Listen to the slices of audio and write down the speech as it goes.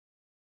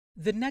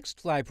The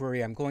next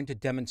library I'm going to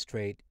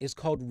demonstrate is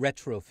called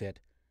retrofit.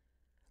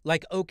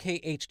 Like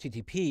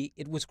OKHTTP,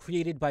 it was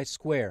created by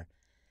Square,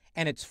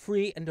 and it's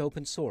free and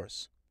open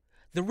source.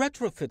 The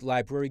retrofit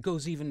library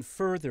goes even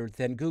further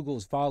than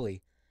Google's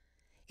Volley.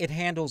 It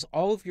handles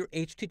all of your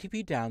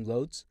HTTP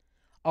downloads,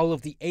 all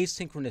of the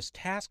asynchronous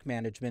task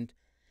management,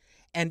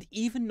 and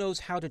even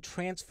knows how to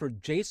transfer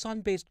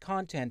JSON-based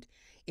content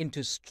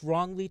into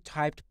strongly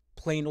typed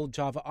plain old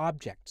Java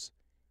objects.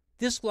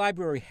 This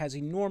library has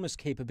enormous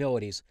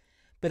capabilities,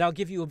 but I'll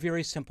give you a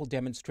very simple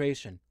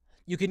demonstration.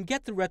 You can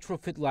get the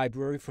retrofit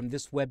library from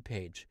this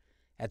webpage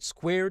at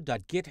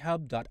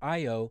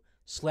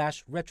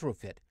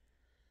square.github.io/retrofit.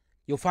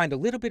 You'll find a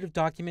little bit of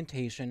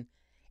documentation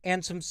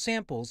and some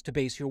samples to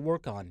base your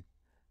work on.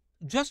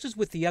 Just as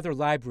with the other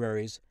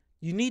libraries,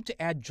 you need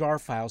to add jar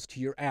files to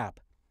your app.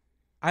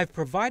 I've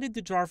provided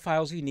the jar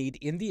files you need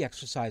in the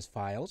exercise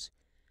files.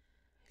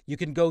 You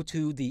can go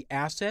to the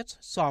Assets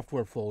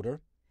software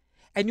folder,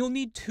 and you'll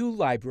need two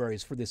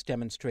libraries for this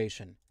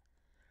demonstration: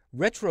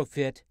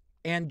 retrofit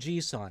and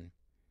JSON.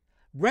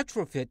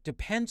 Retrofit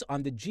depends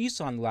on the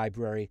JSON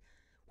library,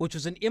 which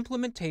is an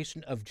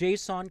implementation of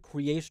JSON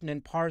creation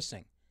and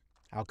parsing.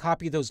 I'll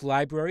copy those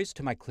libraries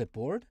to my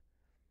clipboard,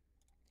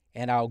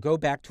 and I'll go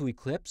back to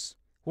Eclipse,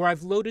 where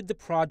I've loaded the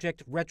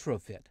project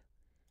retrofit.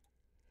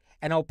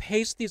 And I'll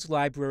paste these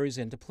libraries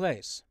into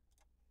place.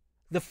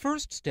 The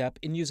first step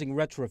in using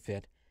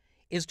retrofit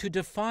is to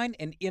define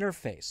an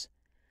interface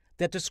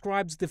that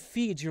describes the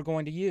feeds you're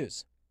going to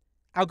use.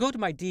 I'll go to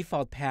my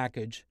default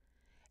package,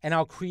 and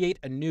I'll create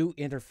a new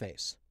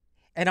interface.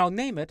 And I'll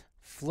name it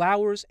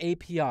Flowers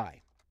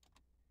API.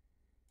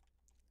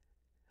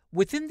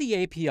 Within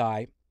the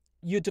API,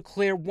 you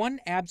declare one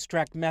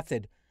abstract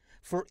method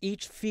for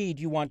each feed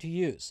you want to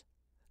use.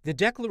 The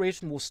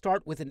declaration will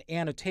start with an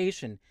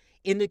annotation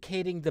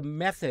indicating the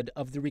method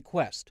of the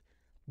request: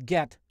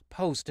 get,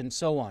 post, and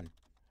so on.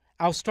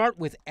 I'll start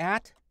with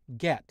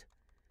 @get.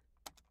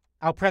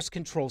 I'll press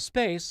Control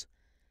Space,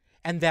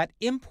 and that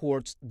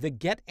imports the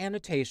get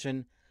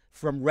annotation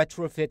from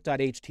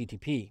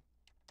retrofit.http.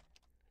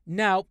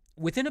 Now,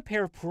 within a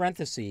pair of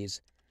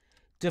parentheses,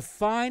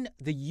 define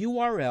the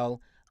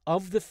URL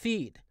of the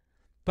feed,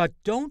 but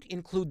don't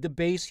include the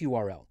base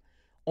URL.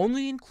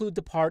 Only include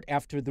the part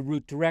after the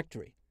root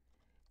directory.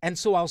 And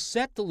so I'll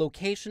set the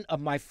location of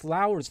my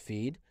flowers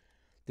feed,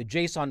 the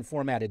JSON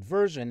formatted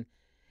version,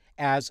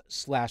 as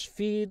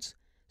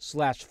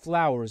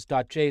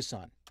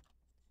 /feeds/flowers.json.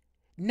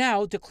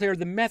 Now declare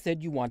the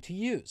method you want to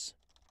use.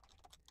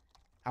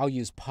 I'll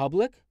use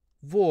public,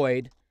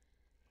 void,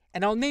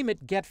 and I'll name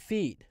it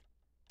getFeed.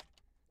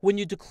 When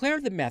you declare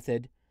the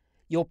method,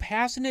 you'll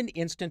pass in an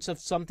instance of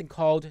something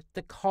called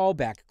the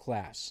callback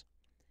class.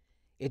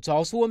 It's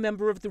also a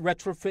member of the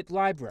retrofit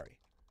library.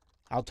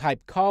 I'll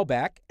type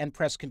callback and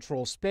press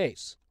Control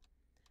Space.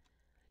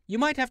 You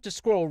might have to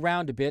scroll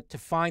around a bit to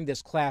find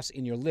this class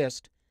in your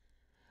list.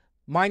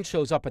 Mine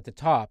shows up at the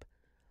top,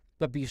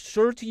 but be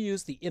sure to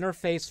use the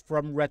interface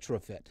from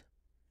retrofit.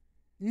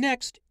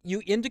 Next,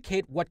 you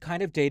indicate what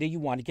kind of data you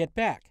want to get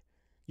back.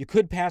 You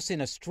could pass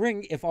in a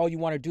string if all you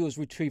want to do is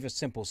retrieve a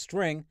simple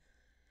string,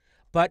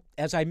 but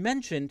as I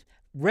mentioned,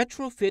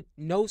 retrofit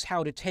knows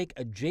how to take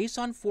a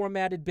JSON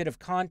formatted bit of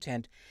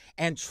content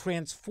and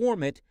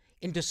transform it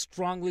into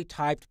strongly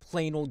typed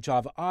plain old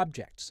Java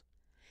objects.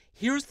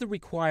 Here's the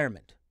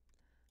requirement.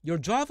 Your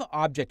Java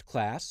object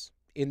class,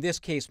 in this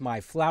case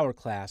my flower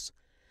class,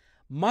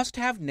 must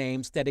have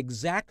names that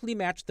exactly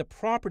match the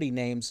property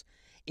names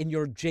in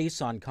your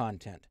JSON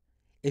content.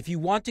 If you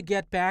want to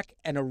get back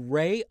an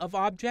array of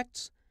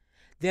objects,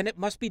 then it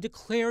must be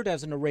declared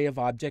as an array of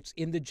objects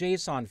in the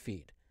JSON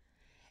feed.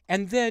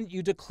 And then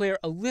you declare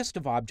a list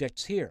of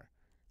objects here.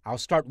 I'll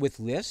start with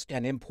list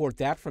and import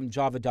that from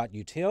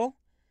java.util.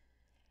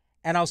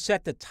 And I'll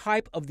set the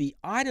type of the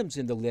items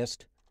in the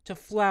list to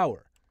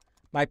flower,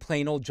 my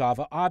plain old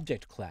Java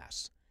object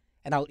class,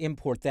 and I'll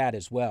import that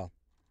as well.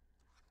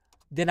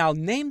 Then I'll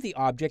name the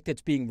object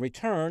that's being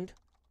returned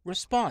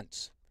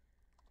response.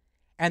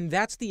 And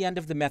that's the end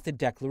of the method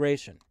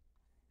declaration.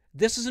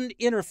 This is an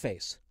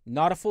interface,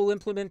 not a full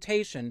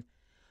implementation,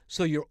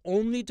 so you're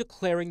only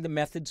declaring the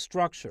method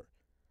structure.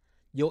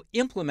 You'll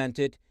implement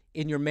it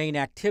in your main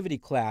activity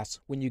class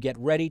when you get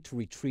ready to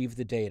retrieve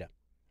the data.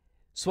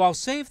 So I'll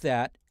save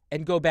that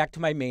and go back to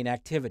my main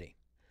activity.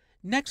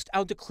 Next,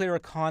 I'll declare a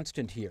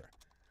constant here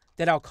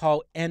that I'll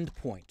call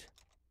endpoint.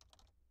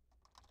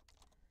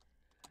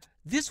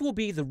 This will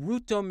be the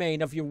root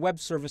domain of your web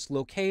service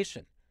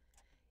location.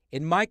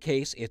 In my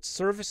case, it's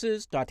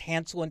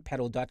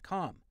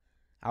services.hanselandpetal.com.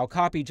 I'll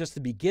copy just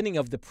the beginning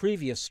of the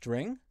previous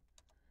string,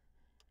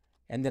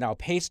 and then I'll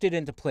paste it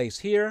into place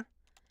here,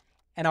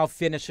 and I'll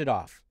finish it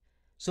off.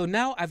 So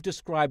now I've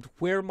described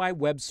where my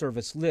web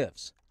service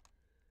lives.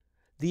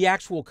 The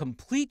actual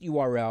complete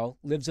URL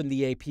lives in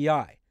the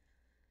API.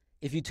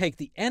 If you take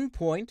the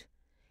endpoint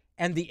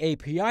and the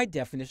API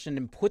definition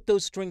and put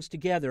those strings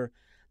together,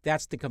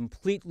 that's the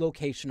complete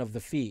location of the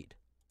feed.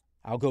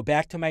 I'll go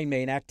back to my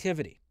main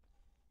activity.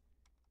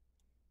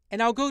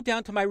 And I'll go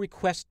down to my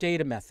request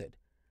data method.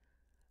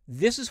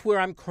 This is where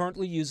I'm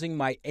currently using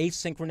my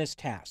asynchronous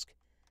task,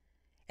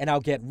 and I'll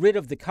get rid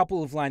of the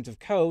couple of lines of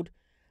code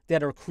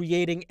that are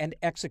creating and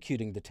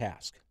executing the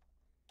task.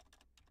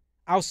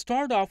 I'll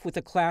start off with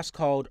a class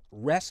called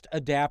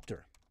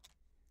RESTAdapter.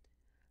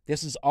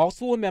 This is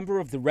also a member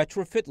of the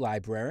retrofit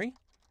library,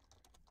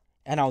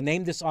 and I'll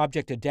name this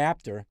object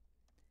adapter,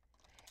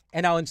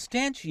 and I'll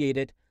instantiate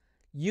it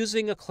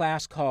using a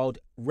class called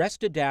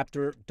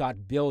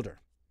RESTAdapter.builder.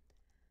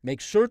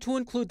 Make sure to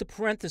include the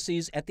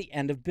parentheses at the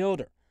end of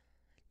builder.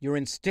 You're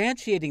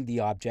instantiating the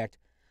object,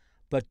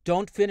 but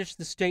don't finish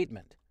the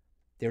statement.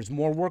 There's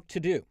more work to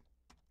do.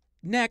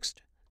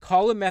 Next,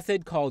 call a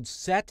method called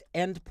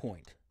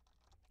setEndpoint,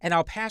 and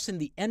I'll pass in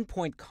the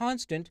endpoint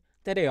constant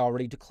that I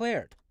already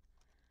declared.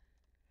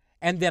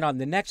 And then on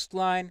the next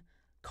line,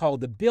 call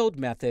the build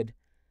method,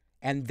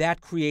 and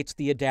that creates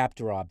the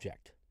adapter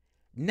object.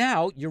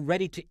 Now you're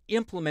ready to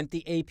implement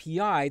the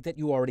API that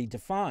you already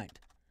defined.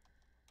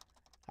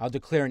 I'll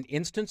declare an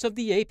instance of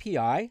the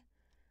API,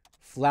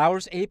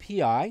 Flowers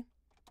API.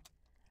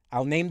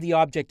 I'll name the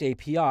object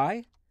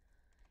API,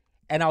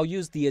 and I'll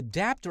use the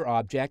adapter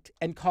object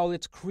and call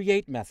its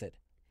create method.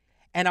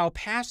 And I'll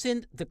pass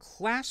in the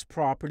class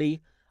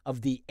property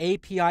of the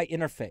API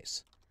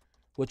interface,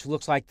 which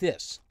looks like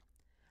this: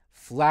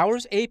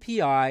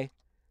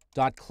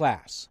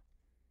 flowersapi.class.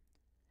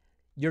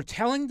 You're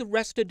telling the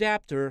REST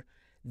adapter,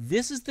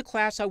 this is the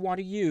class I want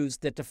to use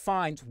that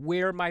defines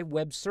where my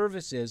web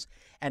service is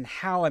and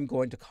how I'm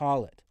going to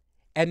call it.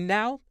 And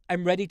now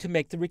I'm ready to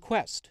make the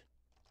request.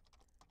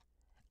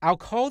 I'll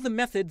call the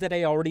method that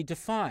I already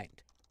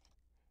defined,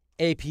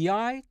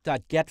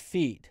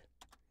 api.getFeed.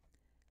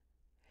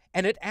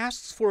 And it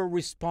asks for a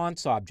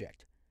response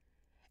object.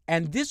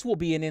 And this will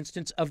be an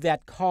instance of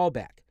that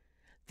callback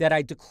that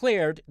I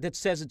declared that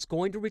says it's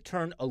going to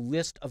return a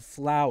list of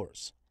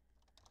flowers.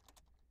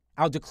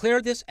 I'll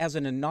declare this as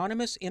an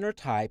anonymous inner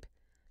type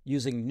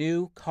using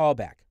new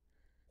callback.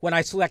 When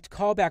I select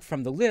callback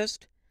from the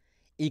list,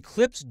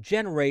 Eclipse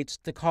generates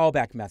the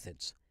callback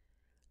methods.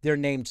 They're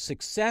named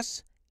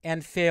success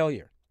and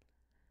failure.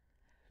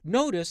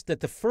 Notice that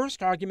the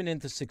first argument in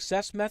the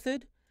success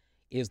method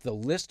is the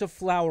list of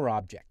flower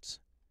objects.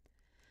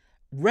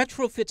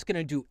 Retrofit's going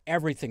to do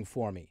everything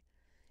for me.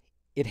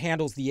 It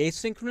handles the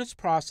asynchronous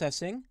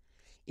processing,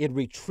 it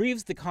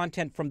retrieves the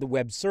content from the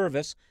web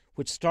service,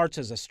 which starts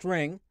as a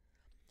string,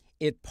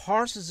 it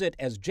parses it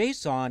as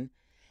JSON,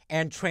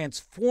 and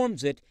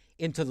transforms it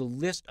into the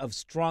list of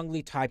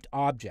strongly typed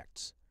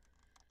objects.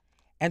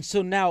 And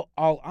so now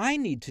all I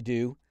need to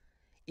do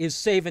is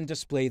save and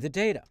display the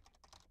data.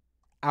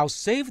 I'll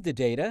save the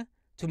data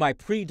to my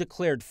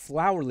pre-declared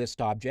flower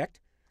list object.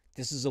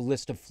 This is a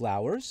list of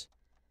flowers,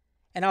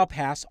 and I'll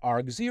pass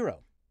arg0.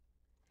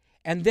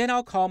 And then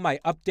I'll call my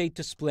update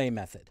display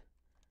method.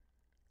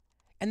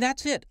 And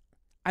that's it.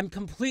 I'm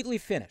completely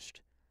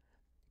finished.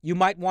 You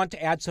might want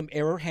to add some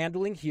error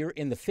handling here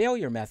in the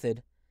failure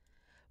method,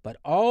 but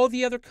all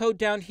the other code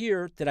down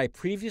here that I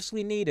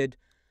previously needed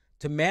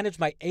to manage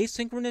my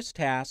asynchronous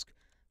task,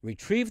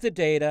 retrieve the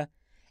data,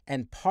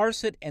 and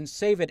parse it and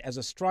save it as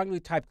a strongly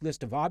typed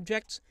list of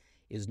objects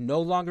is no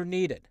longer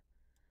needed.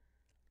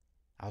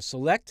 I'll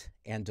select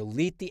and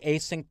delete the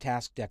async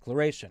task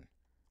declaration.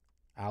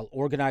 I'll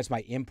organize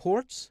my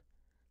imports,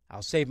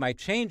 I'll save my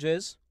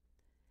changes,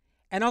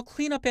 and I'll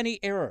clean up any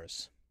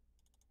errors.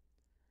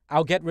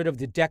 I'll get rid of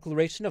the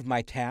declaration of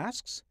my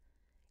tasks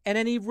and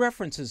any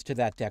references to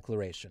that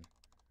declaration.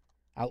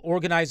 I'll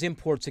organize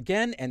imports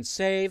again and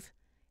save,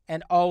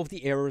 and all of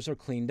the errors are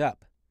cleaned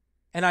up.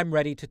 And I'm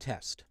ready to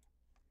test.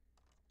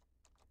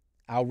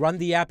 I'll run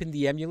the app in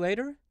the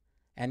emulator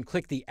and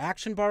click the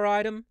action bar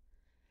item,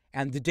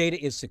 and the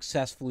data is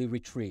successfully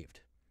retrieved.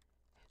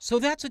 So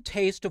that's a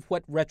taste of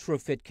what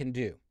retrofit can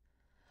do.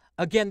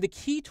 Again, the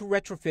key to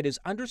retrofit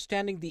is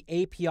understanding the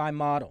API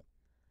model.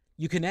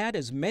 You can add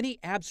as many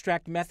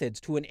abstract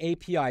methods to an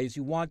API as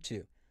you want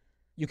to.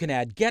 You can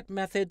add get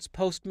methods,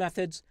 post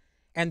methods,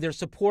 and their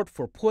support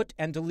for put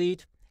and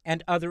delete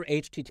and other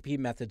HTTP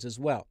methods as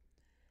well.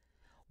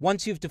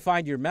 Once you've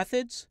defined your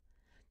methods,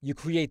 you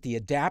create the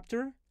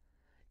adapter,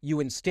 you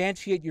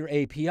instantiate your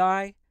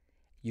API,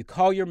 you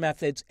call your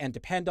methods, and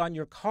depend on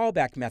your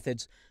callback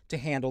methods to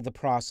handle the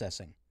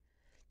processing.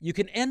 You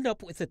can end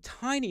up with a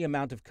tiny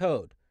amount of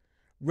code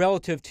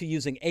relative to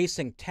using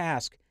async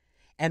task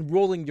and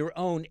rolling your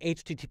own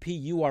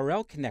HTTP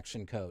URL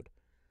connection code.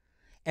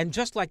 And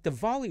just like the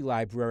Volley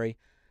library,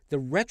 the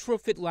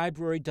retrofit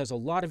library does a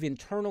lot of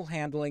internal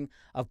handling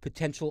of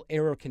potential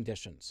error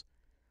conditions.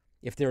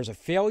 If there's a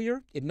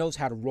failure, it knows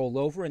how to roll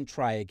over and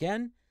try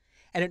again,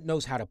 and it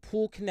knows how to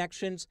pool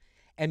connections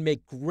and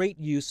make great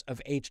use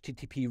of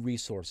HTTP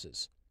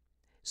resources.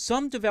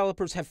 Some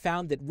developers have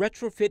found that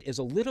retrofit is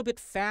a little bit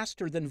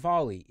faster than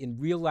Volley in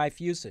real-life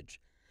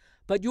usage,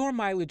 but your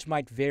mileage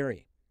might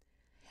vary.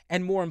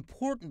 And more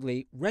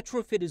importantly,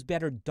 retrofit is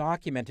better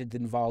documented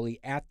than Volley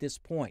at this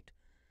point.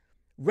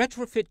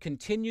 Retrofit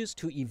continues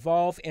to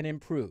evolve and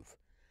improve.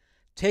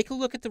 Take a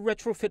look at the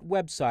retrofit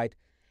website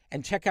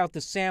and check out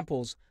the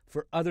samples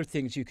for other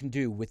things you can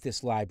do with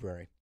this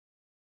library.